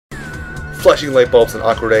flashing light bulbs and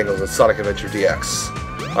awkward angles in Sonic Adventure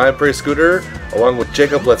DX. I'm Prey Scooter, along with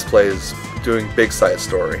Jacob Let's Plays, doing Big Side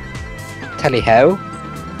Story. Tell you how?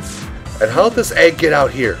 And how did this egg get out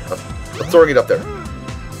here? I'm throwing it up there.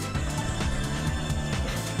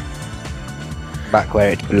 Back where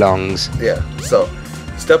it belongs. Yeah, so,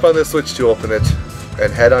 step on this switch to open it,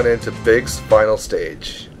 and head on into Big's final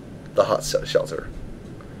stage, the hot shelter.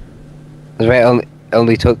 That's right,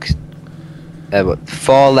 only took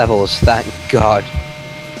 4 levels, thank God.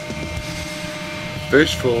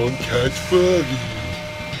 Fish farm, catch froggy.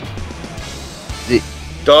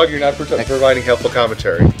 Dog, you're not providing helpful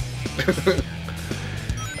commentary.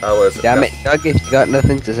 What is it? Damn it, Doug, if you got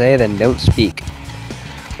nothing to say, then don't speak.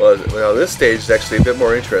 Well, this stage is actually a bit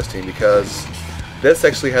more interesting because this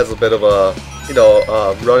actually has a bit of a,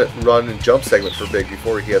 run and jump segment for Big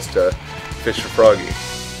before he has to fish for Froggy.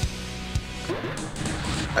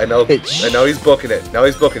 I know he's booking it. Now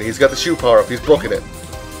he's booking it. He's got the shoe power up. He's booking it.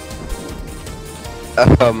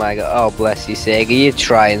 Oh my God! Oh bless you, Sega. You're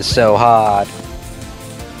trying so hard.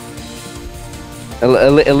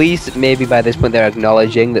 At least maybe by this point they're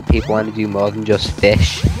acknowledging that people want to do more than just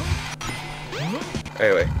fish.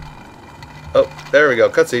 Anyway. Oh, there we go.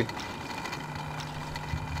 Cutscene.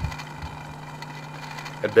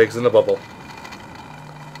 And Big's in the bubble.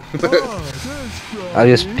 I'll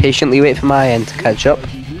just patiently wait for my end to catch up.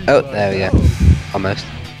 Oh, there we go. Almost.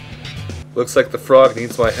 Looks like the frog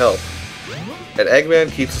needs my help. And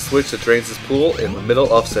Eggman keeps a switch that drains his pool in the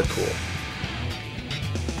middle of said pool.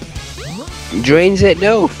 Drains it?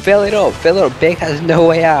 No, fill it up. Fill it up. Big has no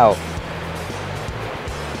way out.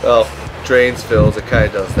 Well, drains, fills, it kind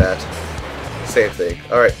of does that. Same thing.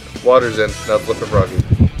 Alright, water's in. Now flip for Froggy.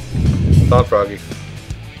 Not Froggy.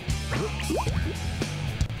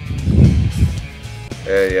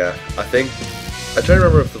 Yeah, I think... I'm trying to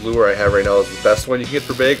remember if the lure I have right now is the best one you can get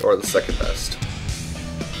for Big or the second best.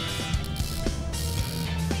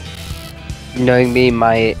 Knowing me,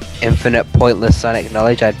 my infinite pointless Sonic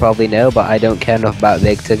knowledge, I'd probably know, but I don't care enough about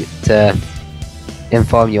Big to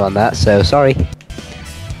inform you on that, so sorry.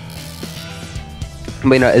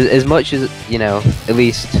 But as much as, at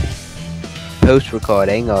least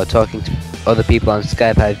post-recording or talking to other people on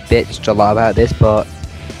Skype, I've bitched a lot about this, but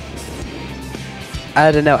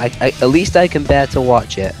I don't know, at least I can bear to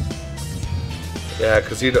watch it. Yeah,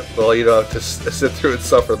 because you don't have to sit through and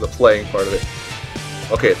suffer the playing part of it.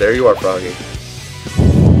 Okay, there you are, Froggy.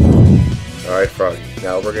 Alright, Froggy.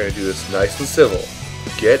 Now we're going to do this nice and civil.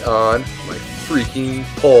 Get on my freaking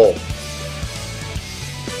pole.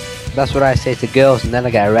 That's what I say to girls, and then I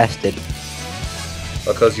get arrested.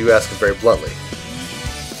 Because you ask it very bluntly.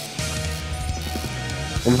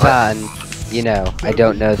 And then, I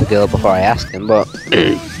don't know the girl before I ask them, but...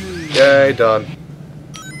 Yay, done.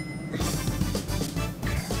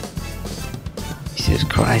 Jesus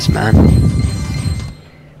Christ, man.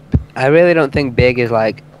 I really don't think Big is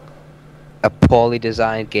like a poorly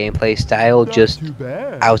designed gameplay style, just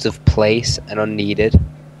out of place and unneeded.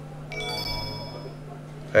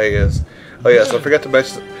 Hey guys. Oh yeah, so I forgot to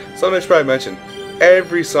mention, something I should probably mention.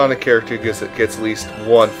 Every Sonic character gets at least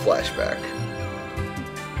one flashback.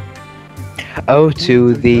 Oh,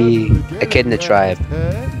 to the Echidna tribe.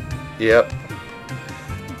 Yep.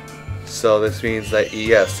 So this means that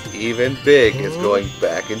yes, even Big is going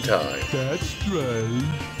back in time. That's strange.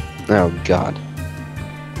 Oh God.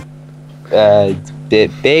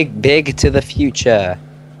 Big to the future.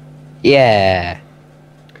 Yeah.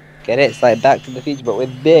 Get it? It's like Back to the Future, but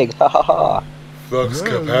with Big. Ha ha ha. Flux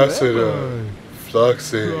capacitor.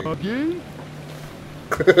 Fluxing.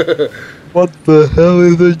 What the hell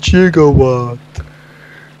is a gigawatt?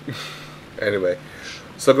 Anyway,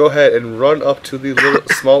 so go ahead and run up to the little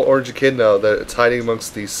small orange echidna that's hiding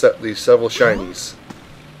amongst these several shinies.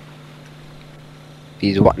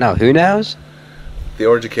 These what now? Who knows? The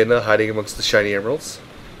orange echidna hiding amongst the shiny emeralds.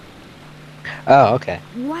 Oh, okay.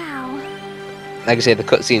 Wow. Like I say, the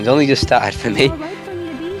cutscene's only just started for me. Alright for me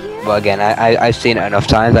to be here? Well, again, I've seen it enough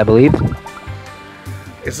times, I believe.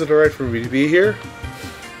 Is it alright for me to be here?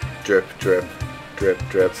 Drip, drip, drip,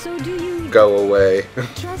 drip. So do you Go away.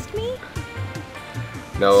 trust me?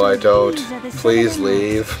 No, So I don't. these are the Please 7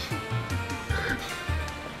 leave.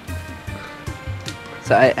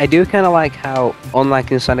 So I do kind of like how,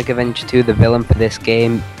 unlike in Sonic Adventure 2, the villain for this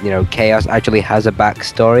game, Chaos, actually has a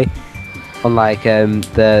backstory. Unlike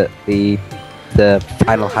the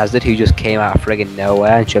final Hazard, who just came out of friggin'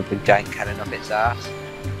 nowhere and shoved a giant cannon up its ass.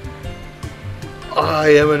 I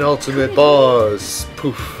am an ultimate boss.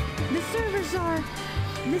 Poof. The servers are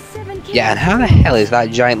the 7 Yeah, and how the hell is that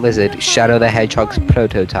giant lizard Shadow the Hedgehog's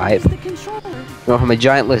prototype? The controller. Went from a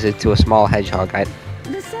giant lizard to a small hedgehog.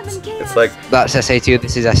 The 7 seven chaos. It's like, That's SA2,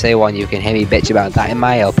 this is SA1, you can hear me bitch about that in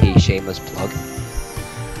my LP, shameless plug.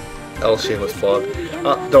 oh, shameless plug.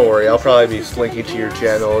 Don't worry, I'll probably be linking to your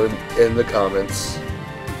channel in the comments.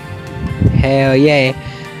 Hell yeah.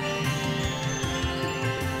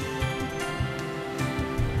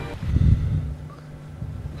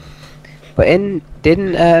 But I've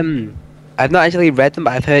not actually read them,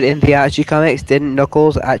 but I've heard in the Archie comics, didn't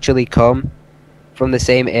Knuckles actually come from the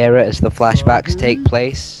same era as the flashbacks take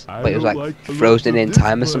place? But it was like frozen in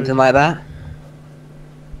time or something like that?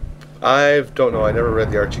 I don't know, I never read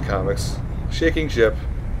the Archie comics. Shaking ship.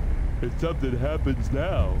 If something happens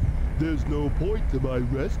now, there's no point to my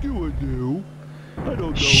rescuing you. I don't know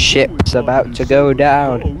who Ship's is about on to the go southern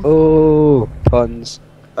down. coast. Ooh, puns.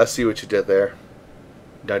 I see what you did there.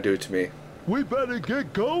 Now do it to me. We better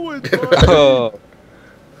get going, Oh.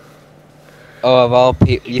 Oh, of all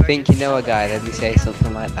people, you think you know a guy, then you say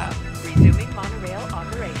something like that. Resuming monorail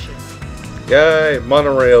operation. Yay,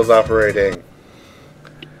 monorail's operating.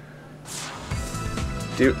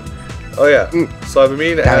 Oh yeah, so I've been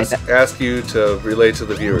meaning to ask you to relay to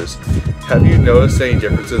the viewers. Have you noticed any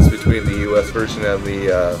differences between the US version and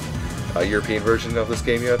the European version of this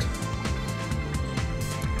game yet?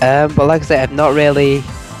 But like I said, I've not really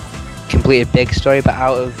completed Big Story, but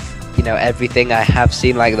out of everything I have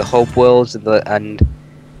seen, like the hub worlds and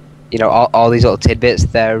all these little tidbits,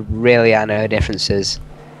 there really are no differences.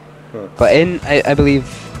 But I believe,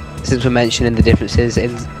 since we're mentioning the differences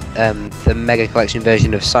in the Mega Collection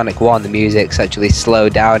version of Sonic 1, the music's actually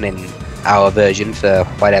slowed down in our version for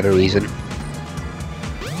whatever reason,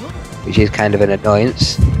 which is kind of an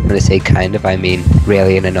annoyance. When I say kind of, I mean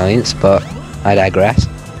really an annoyance, but I digress.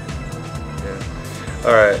 Yeah.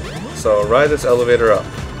 Alright, so ride this elevator up.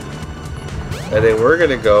 And then we're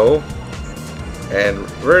gonna go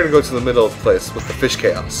to the middle of the place with the fish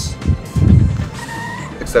chaos.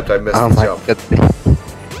 Except I missed the jump. Goodness.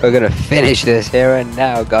 We're gonna finish this here and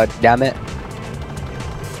now, god damn it.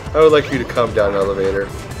 I would like you to come down the elevator.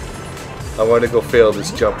 I want to go fail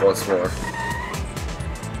this jump once more.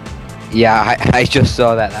 Yeah, I just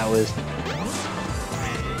saw that. That was,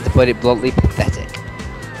 to put it bluntly, pathetic.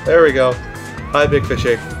 There we go. Hi, Big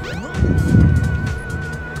Fishy.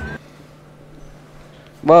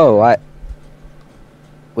 Whoa,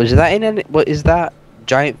 was that in any? What is that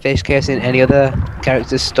giant fish case in any other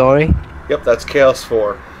character's story? Yep, that's Chaos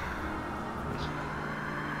 4.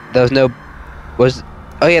 There was no.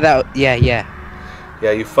 Oh yeah, yeah.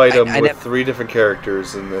 Yeah, you fight them with never- 3 different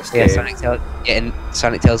characters in this Yeah, game.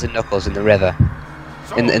 Sonic Tails and Knuckles in the river,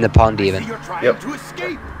 in the pond even. Yep. Yeah,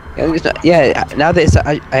 it's not, yeah. Now that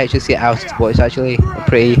I actually see it out, but it's actually a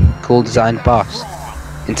pretty cool designed boss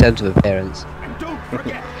in terms of appearance. And don't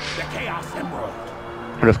forget the Chaos Emerald.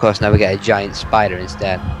 But of course, now we get a giant spider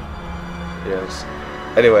instead. Yes.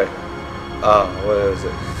 Anyway, what is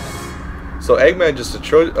it? So Eggman just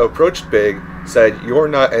approached Big, said you're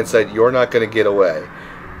not gonna get away.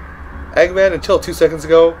 Eggman, until 2 seconds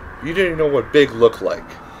ago, you didn't know what Big looked like.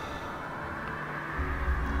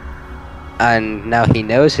 And now he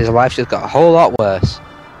knows his life just got a whole lot worse.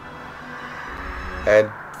 And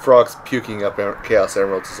Frog's puking up Chaos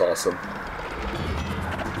Emeralds is awesome.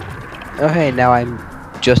 Okay, now I'm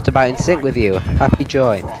just about in sync with you. Happy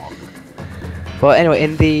joy. But anyway,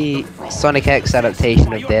 in the Sonic X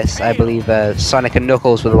adaptation of this, I believe Sonic and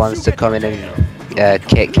Knuckles were the ones to come in and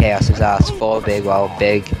kick Chaos's ass for Big, while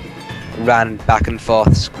Big ran back and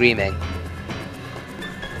forth screaming.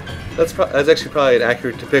 That's actually probably an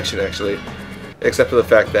accurate depiction, actually. Except for the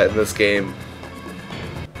fact that in this game,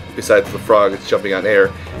 besides the frog that's jumping on air,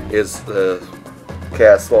 is the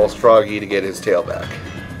Chaos swallows Froggy to get his tail back.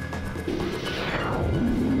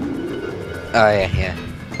 Oh yeah.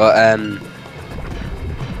 But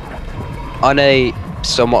on a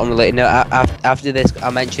somewhat unrelated note, after this,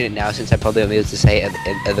 I'll mention it now since I probably won't be able to say it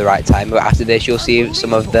at the right time. But after this, you'll see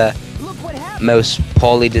some of the most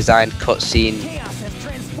poorly designed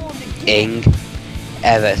cutscene-ing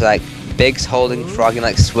ever. It's like Big's holding Froggy,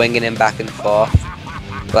 like swinging him back and forth.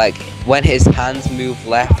 Like when his hands move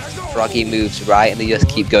left, Froggy moves right, and they just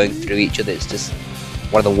keep going through each other. It's just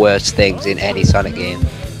one of the worst things in any Sonic game.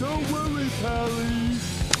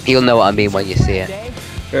 You'll know what I mean when you see it.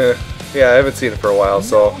 Yeah, I haven't seen it for a while,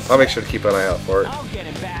 so I'll make sure to keep an eye out for it.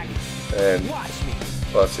 And, well,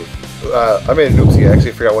 let's see. I made an oopsie. I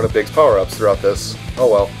actually forgot one of Big's power-ups throughout this. Oh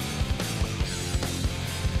well.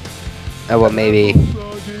 Oh well, maybe.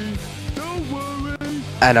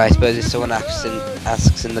 I know. I suppose if someone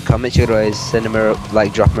asks in the comments, you could always send them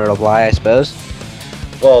drop them a reply. I suppose.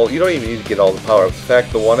 Well, you don't even need to get all the power-ups. In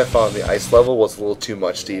fact, the one I found in the ice level was a little too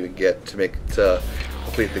much to even get to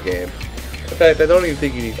complete the game. In fact, I don't even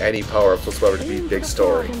think you need any power-ups whatsoever to beat Big's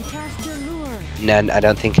story. And cast your lure. No, I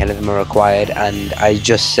don't think any of them are required, and I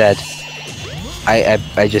just said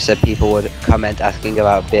people would comment asking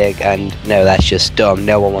about Big, and no, that's just dumb.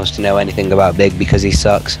 No one wants to know anything about Big because he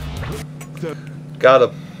sucks. Got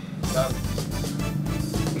him.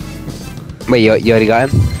 Wait, you already got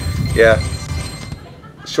him? Yeah.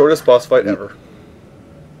 Shortest boss fight ever.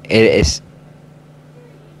 It is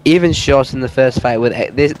even shorter than the first fight with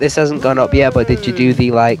this hasn't gone up yet, but did you do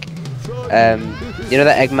the like you know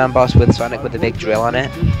that Eggman boss with Sonic with the big drill on it?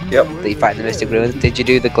 Yep. That you fight in the Mystic Ruins? Did you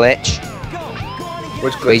do the glitch?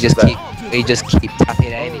 Which Where glitch is that? you just keep tapping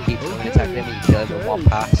A and he keeps coming attacking him and you kill him in one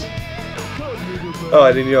pass. Oh,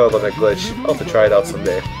 I didn't know about that glitch. I'll have to try it out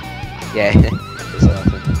someday. Yeah. It's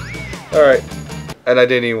awesome. Alright. And I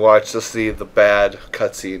didn't even watch to see the bad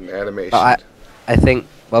cutscene animation. But I think,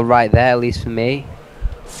 well, right there, at least for me,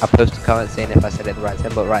 I'll post a comment saying if I said it the right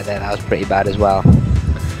time, but right there, that was pretty bad as well.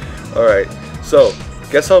 Alright, so,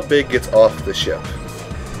 guess how Big gets off the ship?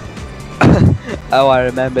 Oh, I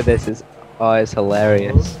remember this. It's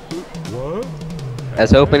hilarious. What? I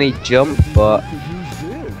was hoping he'd jump, but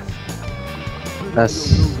that's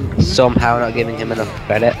somehow not giving him enough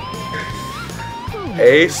credit.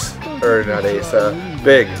 Ace, or not Ace,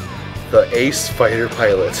 Big, the ace fighter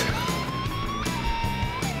pilot.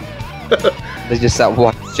 There's just that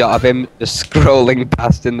one shot of him just scrolling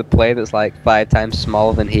past in the plane that's like 5 times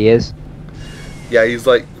smaller than he is. Yeah, he's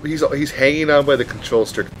like, he's hanging on by the control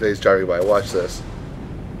stick that he's driving by. Watch this.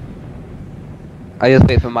 I just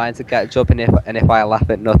wait for mine to catch up, and if I laugh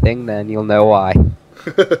at nothing, then you'll know why.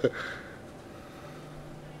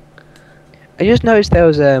 I just noticed there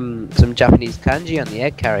was some Japanese kanji on the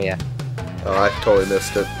egg carrier. Oh, I totally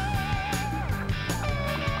missed it.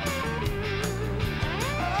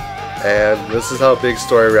 And this is how Big's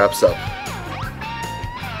story wraps up.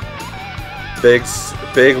 Big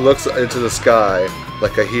looks into the sky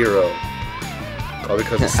like a hero. All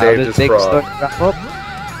because he saved his frog.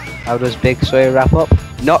 How does Big story wrap up?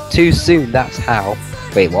 Not too soon, that's how.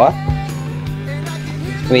 Wait, what?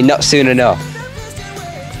 I mean, not soon enough.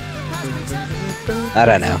 I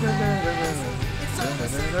don't know.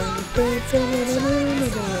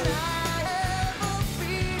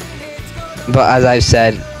 But as I've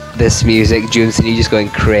said, this music, Junson, just going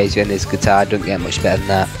crazy on his guitar, don't get much better than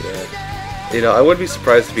that. Yeah. You know, I wouldn't be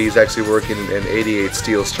surprised if he's actually working an 88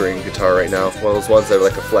 steel string guitar right now. One of those ones that are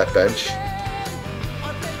like a flat bench.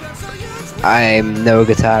 I'm no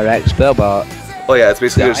guitar expert, but Oh yeah, it's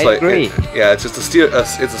basically just like agree. yeah, it's just a steel.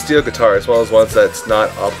 It's a steel guitar. It's one of those ones that's not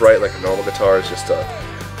upright like a normal guitar. It's just a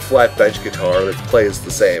flat bench guitar that plays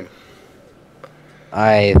the same.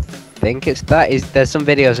 I think it's that. There's some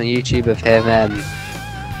videos on YouTube of him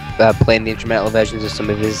playing the instrumental versions of some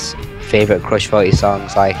of his favorite Crush 40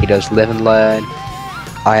 songs. Like he does "Live and Learn,"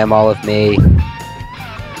 "I Am All of Me,"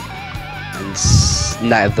 and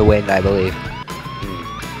 "Night of the Wind," I believe.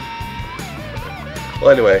 Well,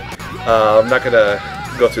 anyway, I'm not gonna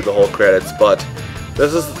go through the whole credits, but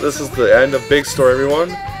this is the end of Big Story,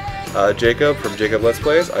 everyone. Jacob from Jacob Let's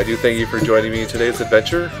Plays, I do thank you for joining me in today's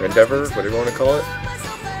adventure, endeavor, whatever you want to call it.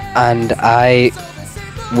 And I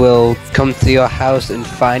will come to your house and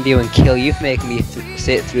find you and kill you for making me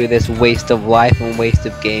sit through this waste of life and waste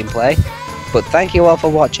of gameplay. But thank you all for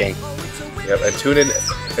watching. Yep, and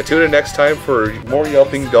tune in next time for more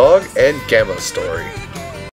Yelping Dog and Gamma Story.